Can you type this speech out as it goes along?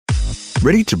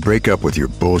Ready to break up with your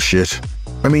bullshit?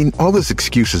 I mean, all those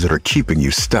excuses that are keeping you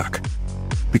stuck.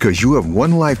 Because you have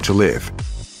one life to live.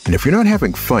 And if you're not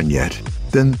having fun yet,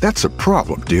 then that's a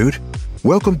problem, dude.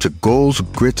 Welcome to Goals,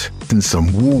 Grit, and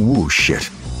some woo-woo shit.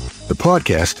 The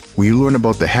podcast where you learn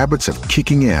about the habits of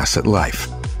kicking ass at life.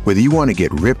 Whether you want to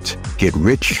get ripped, get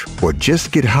rich, or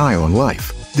just get high on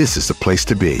life, this is the place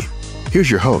to be. Here's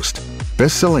your host,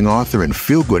 best-selling author and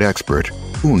feel-good expert,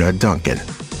 Una Duncan.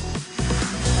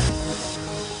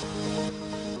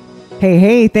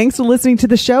 Hey, thanks for listening to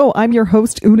the show. I'm your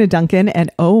host, Una Duncan, and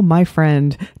oh, my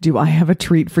friend, do I have a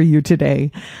treat for you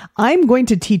today. I'm going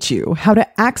to teach you how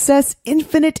to access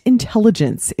infinite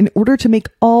intelligence in order to make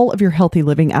all of your healthy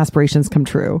living aspirations come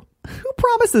true. Who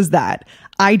promises that?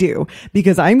 I do,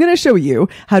 because I'm going to show you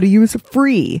how to use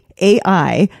free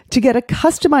AI to get a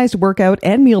customized workout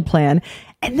and meal plan,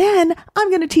 and then I'm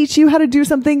going to teach you how to do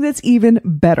something that's even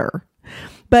better.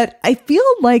 But I feel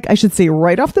like I should say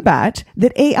right off the bat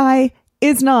that AI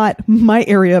is not my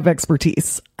area of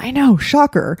expertise. I know,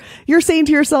 shocker. You're saying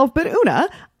to yourself, but Una,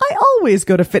 I always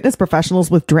go to fitness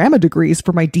professionals with drama degrees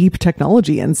for my deep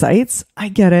technology insights. I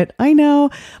get it. I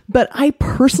know. But I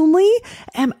personally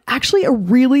am actually a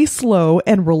really slow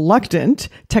and reluctant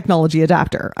technology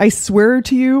adapter. I swear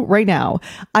to you right now,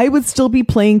 I would still be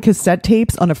playing cassette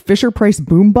tapes on a Fisher-Price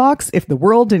boombox if the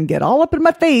world didn't get all up in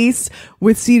my face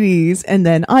with CDs and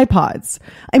then iPods.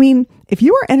 I mean, if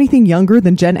you are anything younger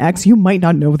than Gen X, you might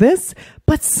not know this,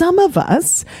 but some of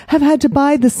us have had to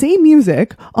buy the same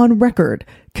music on record,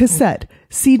 cassette,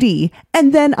 CD,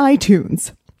 and then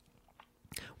iTunes.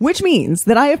 Which means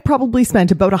that I have probably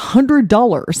spent about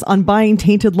 $100 on buying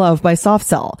Tainted Love by Soft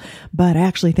Cell, but I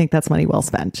actually think that's money well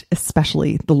spent,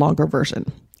 especially the longer version.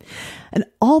 And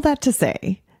all that to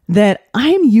say that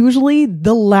I'm usually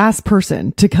the last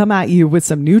person to come at you with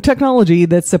some new technology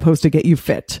that's supposed to get you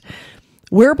fit.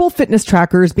 Wearable fitness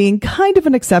trackers being kind of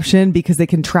an exception because they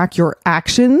can track your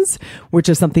actions, which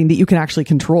is something that you can actually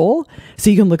control. So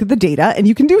you can look at the data and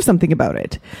you can do something about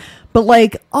it. But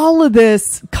like all of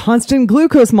this constant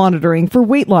glucose monitoring for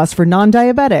weight loss for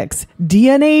non-diabetics,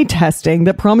 DNA testing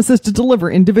that promises to deliver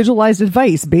individualized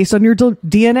advice based on your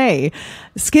DNA,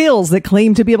 scales that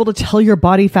claim to be able to tell your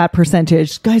body fat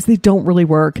percentage, guys, they don't really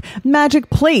work. Magic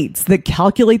plates that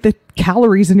calculate the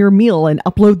calories in your meal and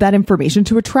upload that information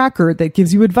to a tracker that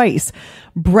gives you advice.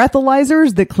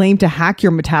 Breathalyzers that claim to hack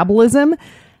your metabolism.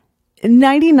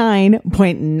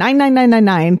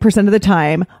 99.99999% of the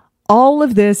time, all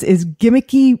of this is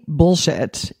gimmicky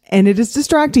bullshit, and it is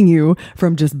distracting you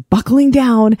from just buckling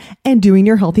down and doing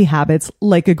your healthy habits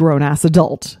like a grown-ass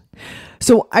adult.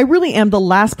 So I really am the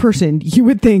last person you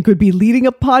would think would be leading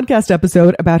a podcast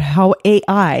episode about how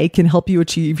AI can help you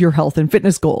achieve your health and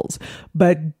fitness goals.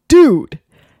 But dude,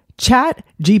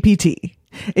 ChatGPT.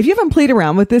 If you haven't played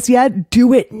around with this yet,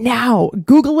 do it now.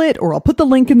 Google it, or I'll put the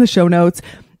link in the show notes.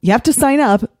 You have to sign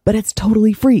up, but it's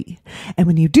totally free. And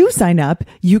when you do sign up,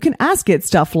 you can ask it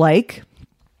stuff like,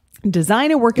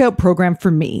 design a workout program for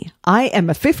me. I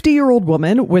am a 50-year-old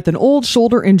woman with an old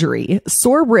shoulder injury,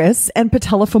 sore wrists, and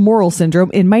patellofemoral syndrome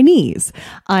in my knees.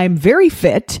 I'm very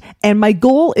fit, and my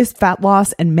goal is fat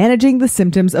loss and managing the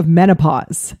symptoms of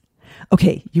menopause.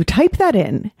 Okay, you type that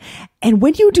in, and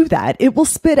when you do that, it will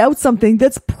spit out something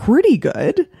that's pretty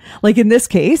good. Like in this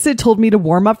case, it told me to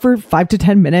warm up for 5 to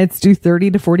 10 minutes, do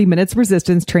 30 to 40 minutes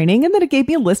resistance training, and then it gave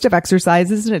me a list of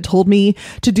exercises, and it told me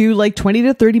to do like 20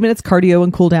 to 30 minutes cardio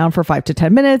and cool down for 5 to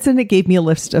 10 minutes, and it gave me a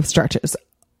list of stretches.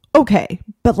 Okay,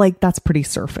 but like that's pretty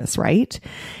surface, right?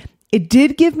 It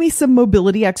did give me some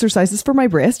mobility exercises for my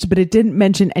wrist, but it didn't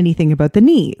mention anything about the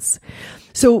knees.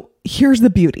 So here's the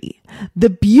beauty. The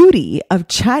beauty of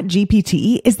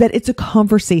ChatGPT is that it's a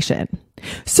conversation.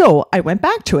 So I went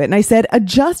back to it and I said,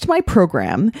 adjust my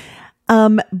program.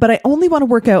 But I only want to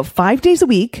work out 5 days a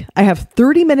week. I have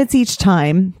 30 minutes each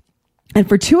time. And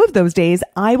for 2 of those days,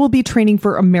 I will be training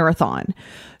for a marathon.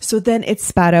 So then it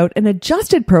spat out an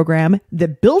adjusted program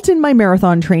that built in my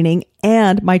marathon training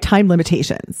and my time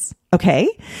limitations. Okay.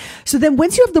 So then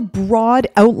once you have the broad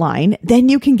outline, then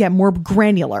you can get more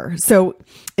granular. So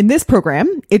in this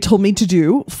program, it told me to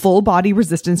do full body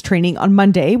resistance training on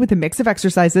Monday with a mix of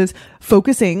exercises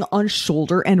focusing on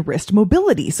shoulder and wrist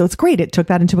mobility. So it's great. It took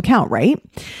that into account, right?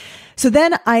 So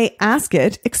then I asked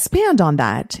it, expand on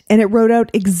that, and it wrote out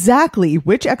exactly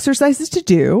which exercises to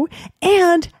do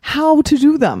and how to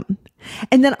do them.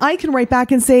 And then I can write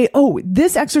back and say, oh,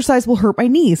 this exercise will hurt my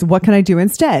knees. What can I do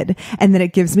instead? And then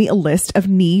it gives me a list of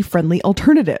knee-friendly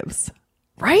alternatives.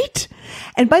 Right?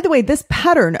 And by the way, this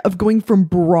pattern of going from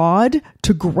broad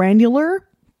to granular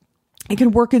It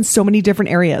can work in so many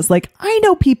different areas. Like, I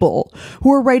know people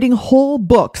who are writing whole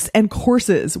books and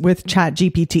courses with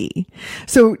ChatGPT.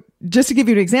 So just to give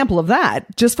you an example of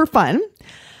that, just for fun,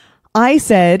 I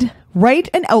said, write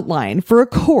an outline for a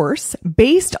course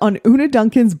based on Una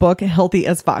Duncan's book, Healthy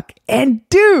as Fuck. And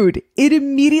dude, it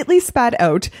immediately spat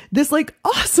out this like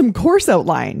awesome course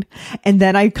outline. And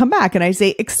then I come back and I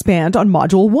say, expand on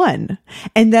module 1.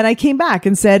 And then I came back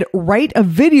and said, write a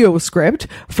video script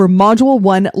for module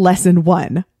 1, lesson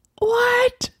 1.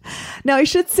 What? Now, I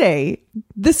should say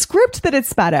the script that it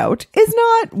spat out is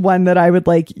not one that I would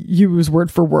like use word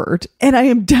for word. And I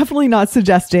am definitely not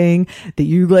suggesting that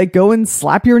you like go and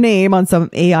slap your name on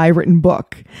some AI written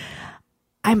book.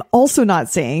 I'm also not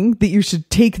saying that you should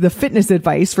take the fitness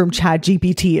advice from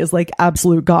ChatGPT as like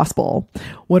absolute gospel.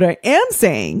 What I am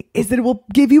saying is that it will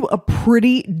give you a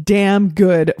pretty damn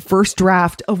good first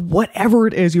draft of whatever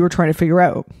it is you were trying to figure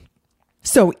out.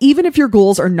 So even if your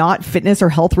goals are not fitness or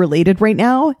health related right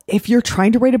now, if you're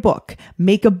trying to write a book,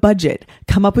 make a budget,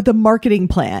 come up with a marketing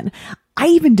plan. I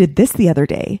even did this the other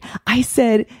day. I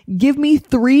said, give me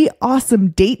 3 awesome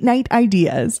date night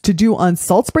ideas to do on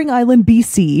Salt Spring Island,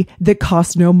 BC that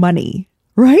cost no money.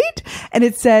 Right? And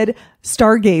it said,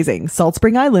 stargazing. Salt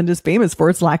Spring Island is famous for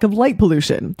its lack of light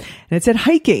pollution. And it said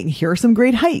hiking. Here are some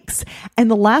great hikes.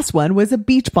 And the last one was a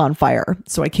beach bonfire.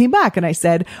 So I came back and I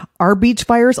said, are beach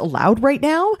fires allowed right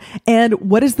now? And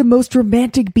what is the most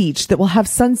romantic beach that will have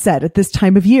sunset at this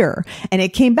time of year? And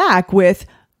it came back with,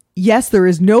 yes, there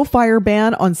is no fire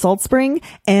ban on Salt Spring.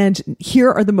 And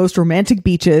here are the most romantic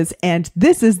beaches. And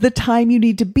this is the time you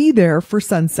need to be there for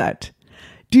sunset.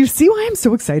 Do you see why I'm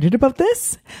so excited about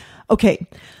this? Okay,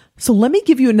 so let me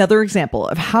give you another example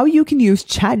of how you can use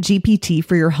ChatGPT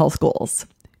for your health goals.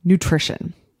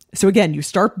 Nutrition. So again, you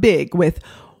start big with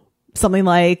something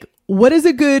like, what is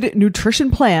a good nutrition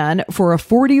plan for a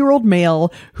 40-year-old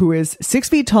male who is 6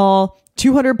 feet tall,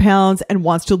 200 pounds, and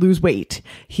wants to lose weight?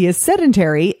 He is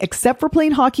sedentary except for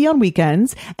playing hockey on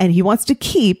weekends, and he wants to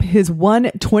keep his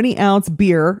 1 20-ounce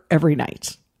beer every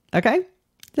night. Okay? Does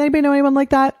anybody know anyone like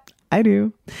that? I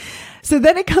do. So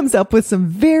then it comes up with some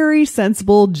very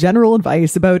sensible general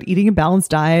advice about eating a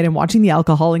balanced diet and watching the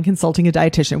alcohol and consulting a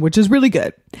dietitian, which is really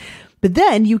good. But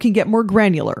then you can get more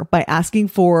granular by asking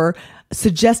for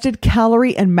suggested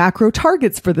calorie and macro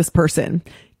targets for this person,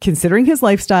 considering his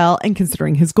lifestyle and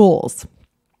considering his goals.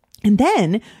 And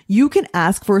then you can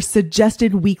ask for a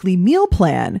suggested weekly meal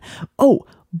plan. Oh,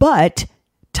 but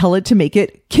tell it to make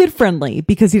it kid-friendly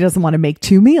because he doesn't want to make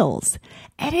 2 meals.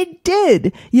 And it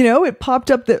did. You know, it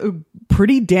popped up the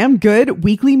pretty damn good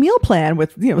weekly meal plan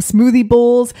with, you know, smoothie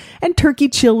bowls and turkey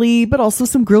chili, but also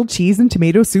some grilled cheese and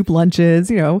tomato soup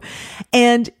lunches, you know.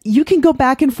 And you can go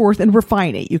back and forth and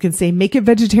refine it. You can say, make it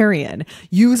vegetarian,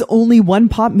 use only 1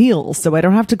 pot meals so I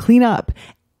don't have to clean up.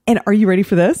 And are you ready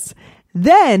for this?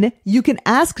 Then you can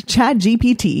ask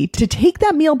ChatGPT to take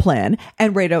that meal plan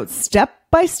and write out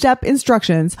step-by-step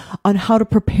instructions on how to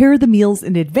prepare the meals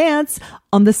in advance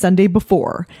on the Sunday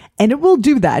before. And it will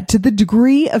do that to the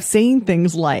degree of saying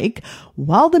things like,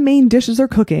 while the main dishes are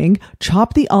cooking,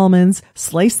 chop the almonds,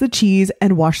 slice the cheese,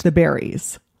 and wash the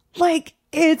berries. Like,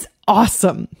 it's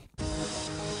awesome.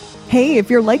 Hey, if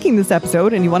you're liking this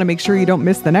episode and you want to make sure you don't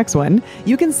miss the next one,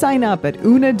 you can sign up at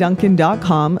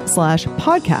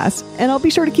unaduncan.com/podcast, and I'll be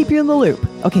sure to keep you in the loop.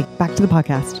 Okay, back to the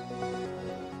podcast.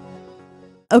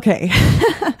 Okay,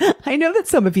 I know that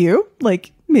some of you,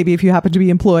 like maybe if you happen to be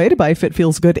employed by Fit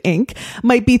Feels Good Inc.,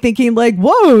 might be thinking like,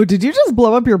 whoa, did you just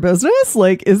blow up your business?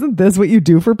 Like, isn't this what you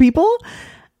do for people?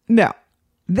 No.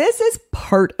 This is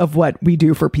part of what we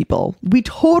do for people. We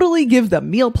totally give them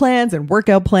meal plans and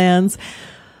workout plans.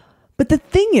 But the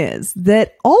thing is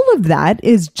that all of that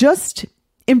is just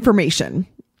information.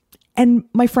 And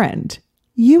my friend,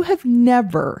 you have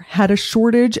never had a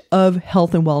shortage of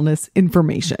health and wellness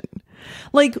information.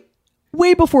 Like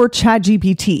way before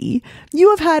ChatGPT, you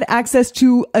have had access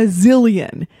to a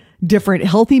zillion different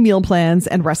healthy meal plans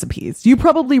and recipes. You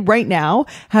probably right now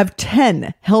have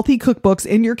 10 healthy cookbooks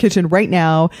in your kitchen right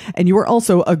now. And you are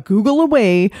also a Google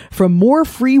away from more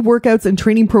free workouts and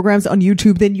training programs on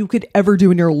YouTube than you could ever do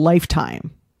in your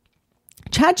lifetime.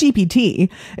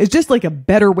 ChatGPT is just like a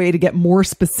better way to get more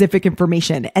specific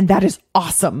information. And that is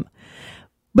awesome.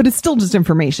 But it's still just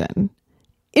information.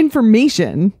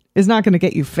 Information is not going to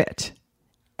get you fit.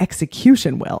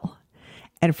 Execution will.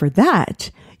 And for that,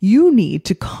 you need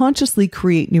to consciously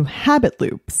create new habit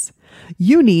loops.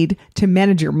 You need to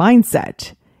manage your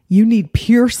mindset. You need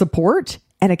peer support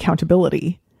and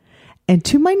accountability. And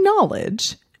to my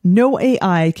knowledge, no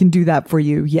AI can do that for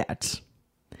you yet.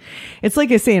 It's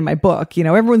like I say in my book,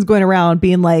 everyone's going around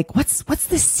being like, what's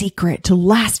the secret to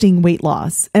lasting weight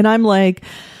loss? And I'm like,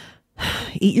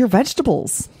 eat your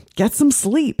vegetables, get some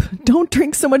sleep, don't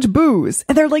drink so much booze.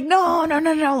 And they're like, no,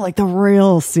 like the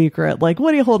real secret. Like,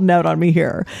 what are you holding out on me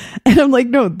here? And I'm like,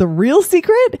 no, the real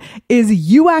secret is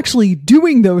you actually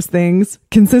doing those things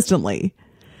consistently.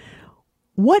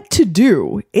 What to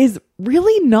do is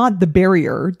really not the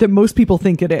barrier that most people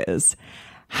think it is.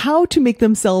 How to make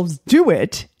themselves do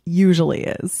it usually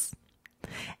is.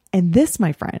 And this,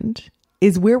 my friend,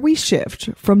 is where we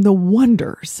shift from the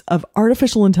wonders of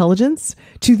artificial intelligence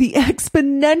to the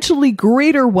exponentially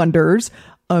greater wonders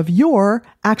of your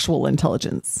actual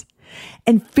intelligence,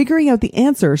 and figuring out the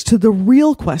answers to the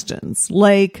real questions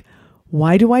like,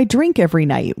 why do I drink every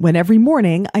night when every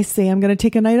morning I say I'm going to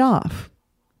take a night off?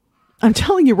 I'm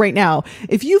telling you right now,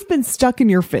 if you've been stuck in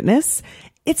your fitness,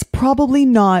 it's probably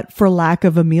not for lack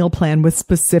of a meal plan with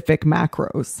specific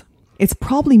macros. It's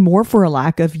probably more for a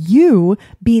lack of you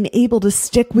being able to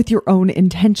stick with your own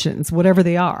intentions, whatever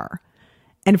they are.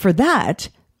 And for that,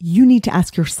 you need to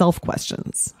ask yourself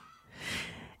questions.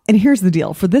 And here's the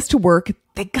deal. For this to work,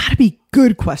 they gotta be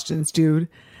good questions, dude.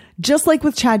 Just like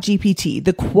with ChatGPT,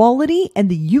 the quality and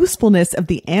the usefulness of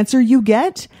the answer you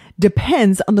get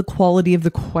depends on the quality of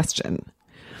the question.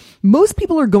 Most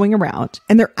people are going around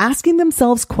and they're asking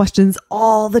themselves questions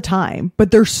all the time, but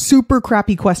they're super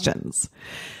crappy questions.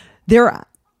 They're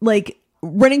like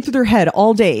running through their head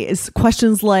all day is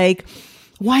questions like,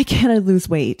 why can't I lose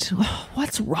weight?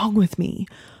 What's wrong with me?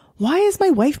 Why is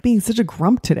my wife being such a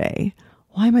grump today?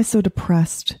 Why am I so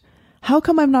depressed? How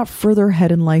come I'm not further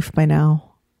ahead in life by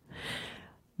now?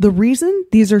 The reason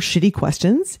these are shitty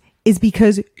questions is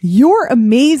because your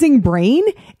amazing brain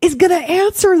is going to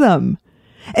answer them.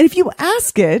 And if you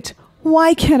ask it,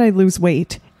 why can't I lose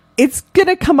weight? It's going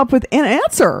to come up with an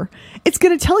answer. It's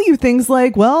going to tell you things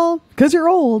like, well, because you're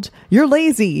old, you're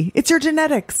lazy, it's your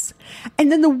genetics.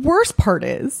 And then the worst part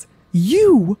is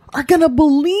you are going to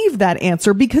believe that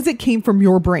answer because it came from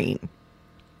your brain.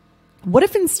 What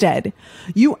if instead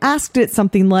you asked it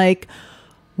something like,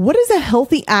 what is a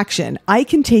healthy action I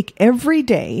can take every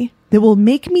day that will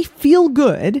make me feel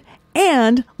good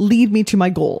and lead me to my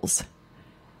goals?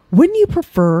 Wouldn't you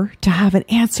prefer to have an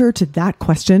answer to that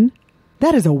question?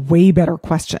 That is a way better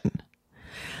question.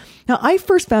 Now, I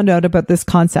first found out about this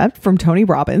concept from Tony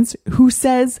Robbins, who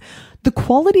says the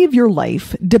quality of your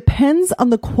life depends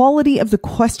on the quality of the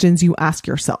questions you ask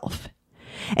yourself.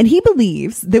 And he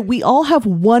believes that we all have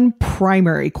one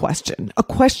primary question, a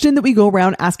question that we go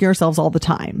around asking ourselves all the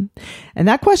time. And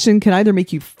that question can either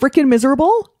make you freaking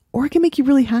miserable or it can make you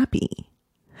really happy.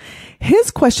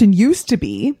 His question used to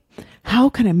be, how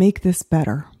can I make this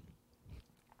better?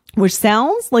 Which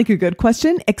sounds like a good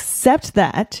question, except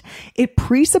that it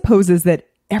presupposes that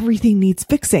everything needs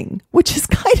fixing, which is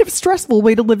kind of a stressful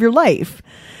way to live your life.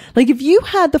 Like if you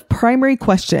had the primary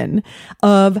question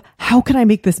of how can I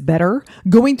make this better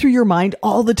going through your mind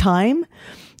all the time,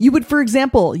 you would, for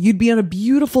example, you'd be on a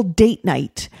beautiful date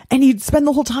night and you'd spend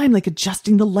the whole time like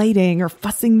adjusting the lighting or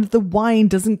fussing that the wine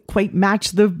doesn't quite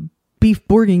match the beef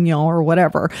bourguignon or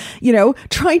whatever,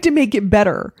 trying to make it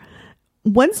better.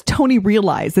 Once Tony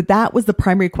realized that that was the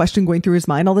primary question going through his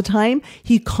mind all the time,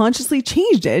 he consciously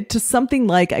changed it to something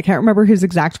like, I can't remember his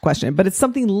exact question, but it's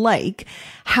something like,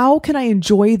 how can I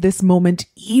enjoy this moment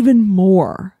even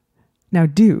more? Now,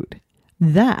 dude,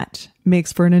 that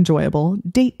makes for an enjoyable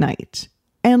date night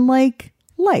and like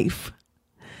life.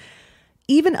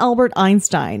 Even Albert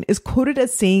Einstein is quoted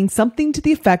as saying something to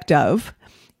the effect of,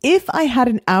 if I had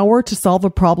an hour to solve a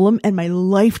problem and my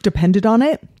life depended on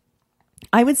it,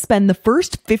 I would spend the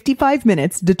first 55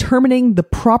 minutes determining the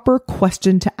proper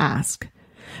question to ask.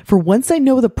 For once I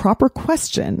know the proper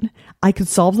question, I could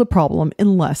solve the problem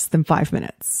in less than 5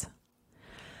 minutes.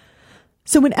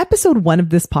 So in episode 1 of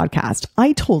this podcast,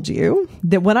 I told you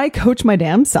that when I coach my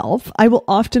damn self, I will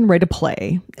often write a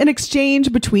play, an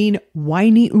exchange between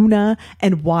whiny Una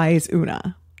and wise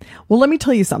Una. Well, let me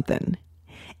tell you something.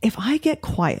 If I get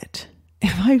quiet,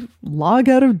 if I log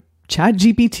out of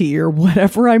ChatGPT or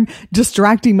whatever I'm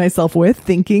distracting myself with,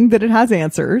 thinking that it has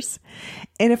answers,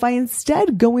 and if I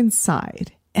instead go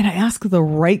inside and I ask the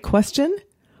right question,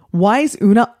 wise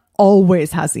Una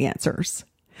always has the answers.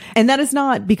 And that is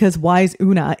not because wise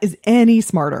Una is any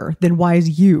smarter than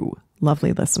wise you,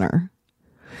 lovely listener.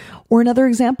 Or another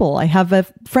example, I have a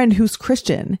friend who's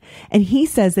Christian, and he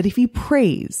says that if he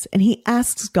prays and he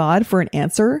asks God for an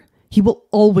answer, he will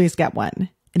always get one.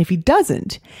 And if he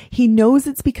doesn't, he knows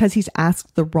it's because he's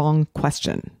asked the wrong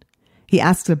question. He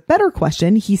asks a better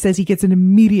question, he says he gets an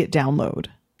immediate download.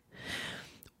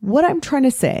 What I'm trying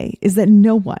to say is that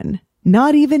no one,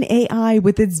 Not even AI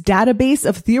with its database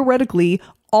of theoretically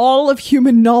all of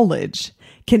human knowledge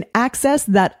can access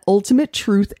that ultimate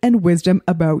truth and wisdom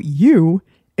about you,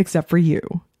 except for you.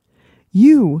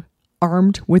 You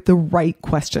armed with the right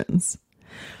questions.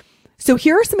 So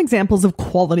here are some examples of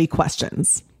quality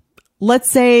questions. Let's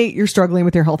say you're struggling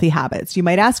with your healthy habits. You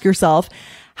might ask yourself,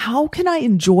 how can I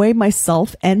enjoy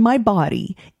myself and my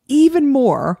body even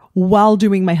more while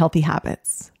doing my healthy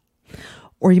habits?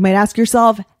 Or you might ask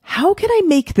yourself, how can I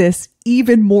make this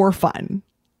even more fun?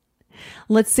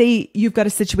 Let's say you've got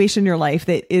a situation in your life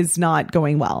that is not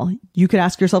going well. You could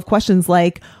ask yourself questions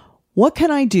like, what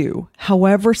can I do,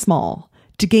 however small,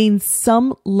 to gain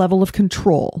some level of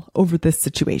control over this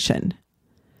situation?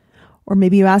 Or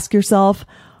maybe you ask yourself,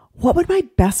 what would my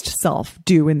best self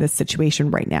do in this situation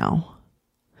right now?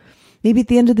 Maybe at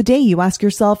the end of the day, you ask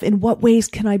yourself, in what ways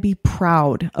can I be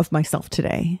proud of myself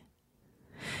today?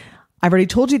 I've already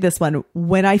told you this one.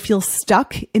 When I feel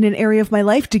stuck in an area of my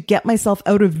life, to get myself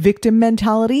out of victim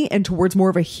mentality and towards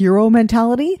more of a hero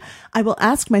mentality, I will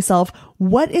ask myself,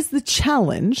 what is the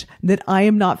challenge that I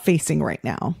am not facing right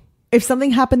now? If something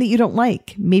happened that you don't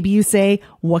like, maybe you say,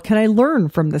 what can I learn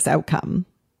from this outcome?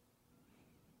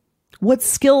 What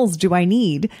skills do I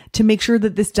need to make sure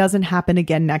that this doesn't happen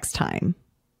again next time?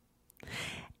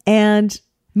 And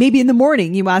maybe in the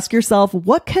morning, you ask yourself,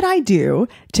 what could I do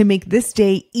to make this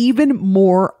day even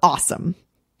more awesome?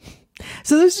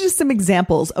 So those are just some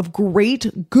examples of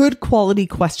great, good quality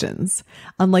questions.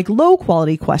 Unlike low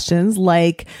quality questions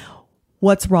like,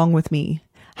 what's wrong with me?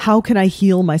 How can I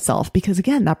heal myself? Because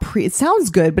again, it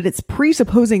sounds good, but it's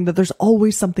presupposing that there's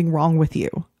always something wrong with you.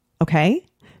 Okay?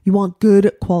 You want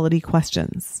good quality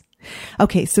questions.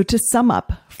 Okay, so to sum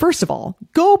up, first of all,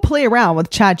 go play around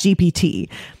with ChatGPT.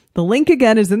 The link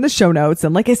again is in the show notes.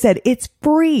 And like I said, it's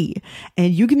free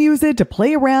and you can use it to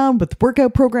play around with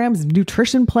workout programs,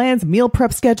 nutrition plans, meal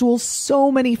prep schedules,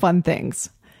 so many fun things.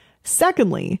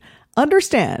 Secondly,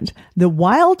 understand that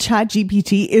while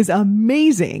ChatGPT is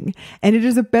amazing and it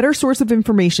is a better source of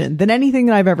information than anything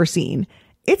that I've ever seen,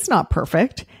 it's not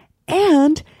perfect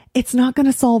and it's not going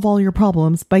to solve all your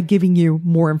problems by giving you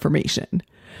more information.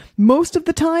 Most of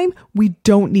the time, we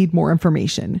don't need more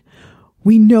information.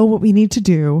 We know what we need to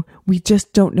do. We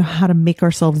just don't know how to make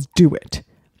ourselves do it.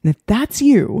 And if that's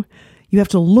you, you have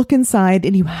to look inside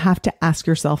and you have to ask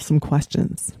yourself some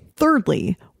questions.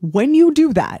 Thirdly, when you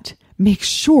do that, make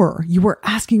sure you are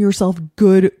asking yourself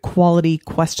good quality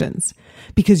questions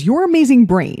because your amazing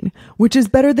brain, which is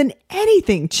better than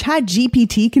anything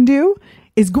ChatGPT can do,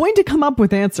 is going to come up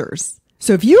with answers.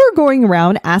 So if you are going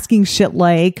around asking shit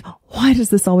like, why does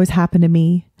this always happen to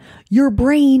me? Your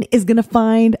brain is going to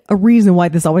find a reason why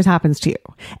this always happens to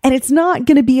you. And it's not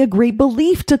going to be a great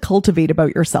belief to cultivate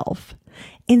about yourself.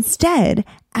 Instead,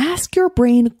 ask your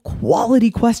brain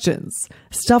quality questions.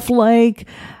 Stuff like,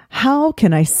 how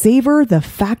can I savor the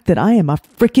fact that I am a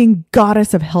freaking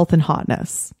goddess of health and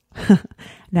hotness?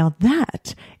 Now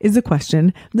that is a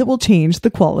question that will change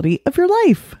the quality of your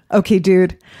life. Okay,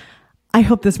 dude, I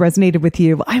hope this resonated with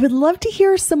you. I would love to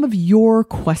hear some of your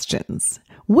questions.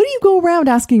 What do you go around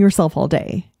asking yourself all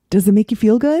day? Does it make you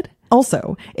feel good?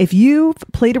 Also, if you've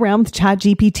played around with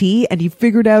ChatGPT and you've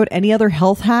figured out any other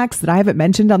health hacks that I haven't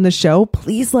mentioned on the show,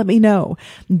 please let me know.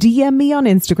 DM me on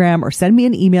Instagram or send me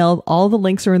an email. All the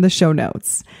links are in the show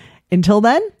notes. Until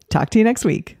then, talk to you next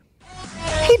week.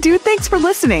 Hey dude, thanks for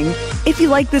listening. If you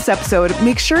like this episode,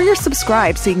 make sure you're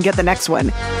subscribed so you can get the next one.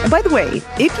 And by the way,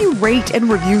 if you rate and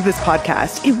review this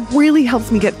podcast, it really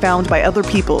helps me get found by other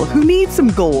people who need some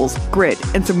goals, grit,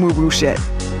 and some woo-woo shit.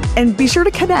 And be sure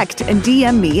to connect and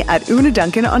DM me at Una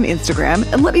Duncan on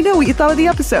Instagram and let me know what you thought of the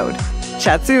episode.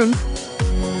 Chat soon.